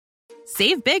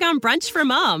Save big on brunch for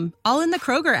mom, all in the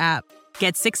Kroger app.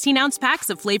 Get 16-ounce packs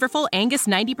of flavorful Angus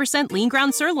 90% lean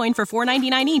ground sirloin for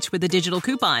 $4.99 each with a digital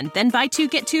coupon. Then buy 2,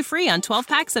 get 2 free on 12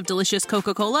 packs of delicious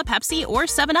Coca-Cola, Pepsi, or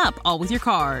 7-Up, all with your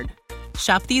card.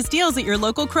 Shop these deals at your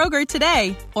local Kroger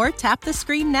today, or tap the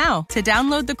screen now to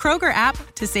download the Kroger app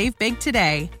to save big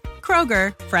today.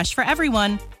 Kroger, fresh for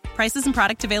everyone. Prices and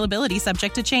product availability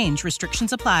subject to change.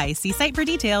 Restrictions apply. See site for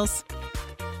details.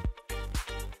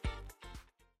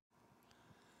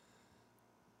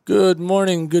 Good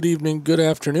morning, good evening, good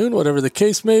afternoon, whatever the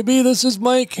case may be. This is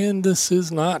Mike, and this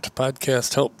is not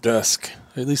Podcast Help Desk.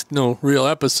 At least no real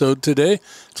episode today.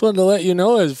 Just wanted to let you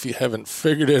know, as if you haven't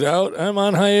figured it out, I'm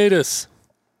on hiatus.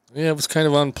 Yeah, it was kind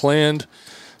of unplanned.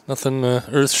 Nothing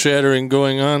earth-shattering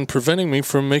going on preventing me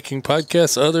from making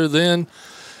podcasts other than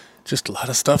just a lot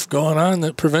of stuff going on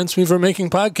that prevents me from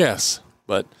making podcasts.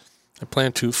 But I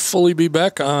plan to fully be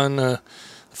back on the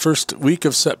first week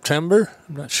of September.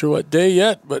 I'm not sure what day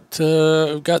yet, but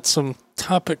I've got some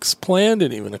topics planned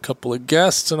and even a couple of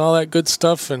guests and all that good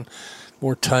stuff and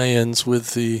more tie-ins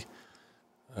with the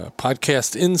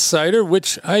Podcast Insider,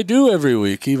 which I do every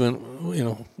week,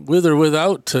 even with or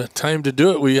without time to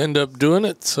do it. We end up doing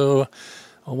it, so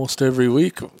almost every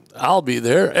week I'll be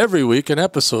there. Every week an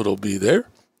episode will be there.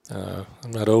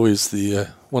 I'm not always the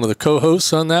one of the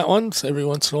co-hosts on that one. So every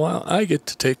once in a while I get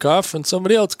to take off and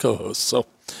somebody else co-hosts.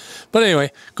 But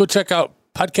anyway, go check out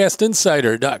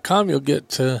podcastinsider.com. You'll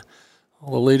get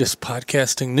all the latest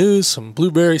podcasting news, some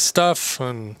Blueberry stuff,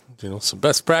 and some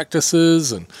best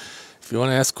practices, and if you want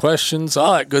to ask questions,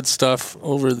 all that good stuff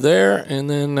over there. And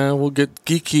then we'll get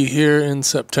geeky here in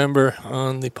September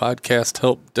on the Podcast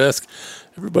Help Desk.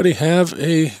 Everybody have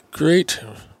a great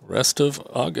rest of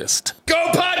August.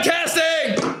 Go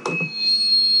podcasting!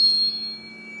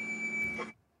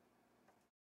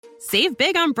 Save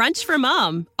big on brunch for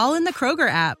mom, all in the Kroger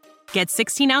app. Get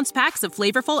 16-ounce packs of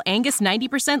flavorful Angus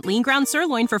 90% lean ground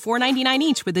sirloin for $4.99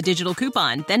 each with a digital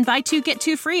coupon. Then buy 2, get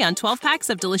 2 free on 12 packs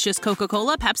of delicious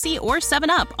Coca-Cola, Pepsi, or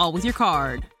 7-Up, all with your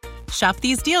card. Shop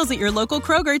these deals at your local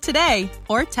Kroger today,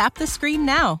 or tap the screen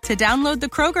now to download the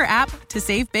Kroger app to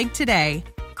save big today.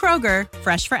 Kroger,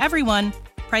 fresh for everyone.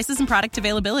 Prices and product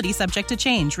availability subject to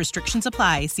change. Restrictions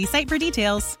apply. See site for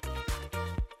details.